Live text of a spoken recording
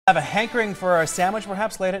Have a hankering for a sandwich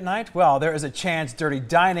perhaps late at night? Well, there is a chance Dirty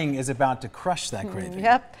Dining is about to crush that craving.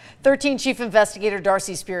 Yep. 13 Chief Investigator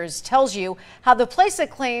Darcy Spears tells you how the place that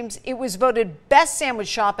claims it was voted best sandwich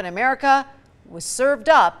shop in America was served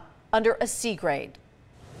up under a C grade.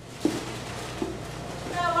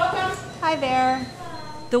 Hi there.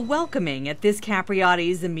 The welcoming at this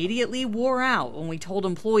Capriotti's immediately wore out when we told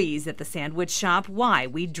employees at the sandwich shop why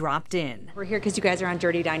we dropped in. We're here because you guys are on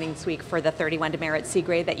Dirty Dining this week for the 31 demerit C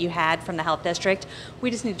grade that you had from the health district.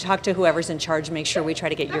 We just need to talk to whoever's in charge to make sure we try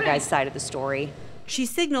to get your guys' side of the story. She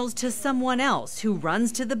signals to someone else who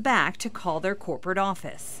runs to the back to call their corporate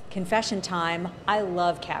office. Confession time, I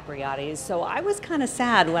love Capriotti's, so I was kind of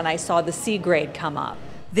sad when I saw the C grade come up.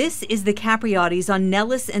 This is the Capriotti's on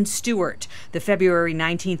Nellis and Stewart. The February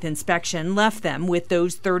 19th inspection left them with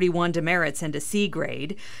those 31 demerits and a C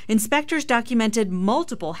grade. Inspectors documented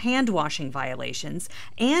multiple hand-washing violations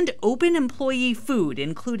and open employee food,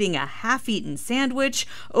 including a half-eaten sandwich,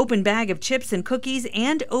 open bag of chips and cookies,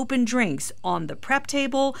 and open drinks on the prep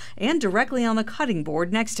table and directly on the cutting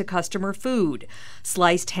board next to customer food.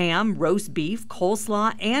 Sliced ham, roast beef,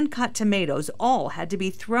 coleslaw, and cut tomatoes all had to be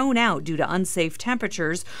thrown out due to unsafe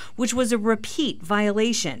temperatures, which was a repeat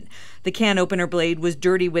violation. The can opener blade was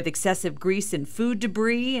dirty with excessive grease and food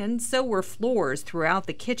debris, and so were floors throughout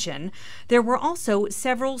the kitchen. There were also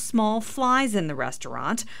several small flies in the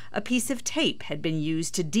restaurant. A piece of tape had been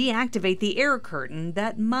used to deactivate the air curtain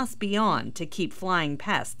that must be on to keep flying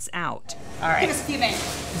pests out. All right.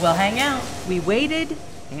 We'll hang out. We waited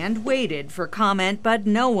and waited for comment, but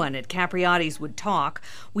no one at Capriotti's would talk.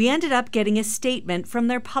 We ended up getting a statement from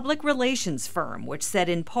their public relations firm, which said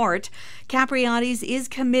in part, Capriotti's is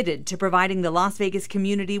committed to providing the Las Vegas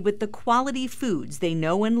community with the quality foods they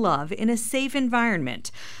know and love in a safe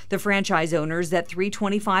environment. The franchise owners at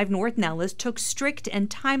 325 North Nellis took strict and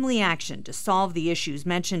timely action to solve the issues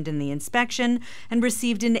mentioned in the inspection and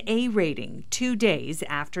received an A rating 2 days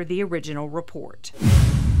after the original report.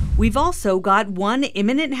 We've also got one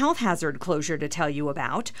imminent health hazard closure to tell you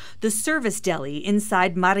about. The service deli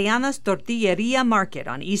inside Mariana's Tortilleria Market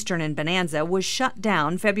on Eastern and Bonanza was shut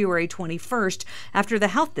down February 21st after the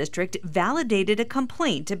health district validated a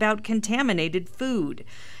complaint about contaminated food.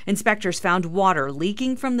 Inspectors found water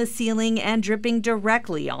leaking from the ceiling and dripping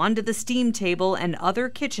directly onto the steam table and other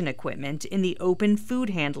kitchen equipment in the open food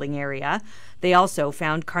handling area. They also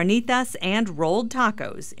found carnitas and rolled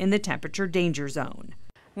tacos in the temperature danger zone.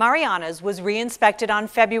 Mariana's was re-inspected on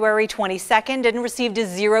February 22nd and received a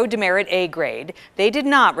 0 demerit A grade. They did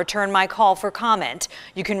not return my call for comment.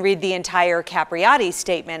 You can read the entire Capriotti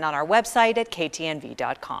statement on our website at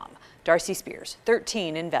ktnv.com. Darcy Spears,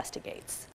 13 Investigates.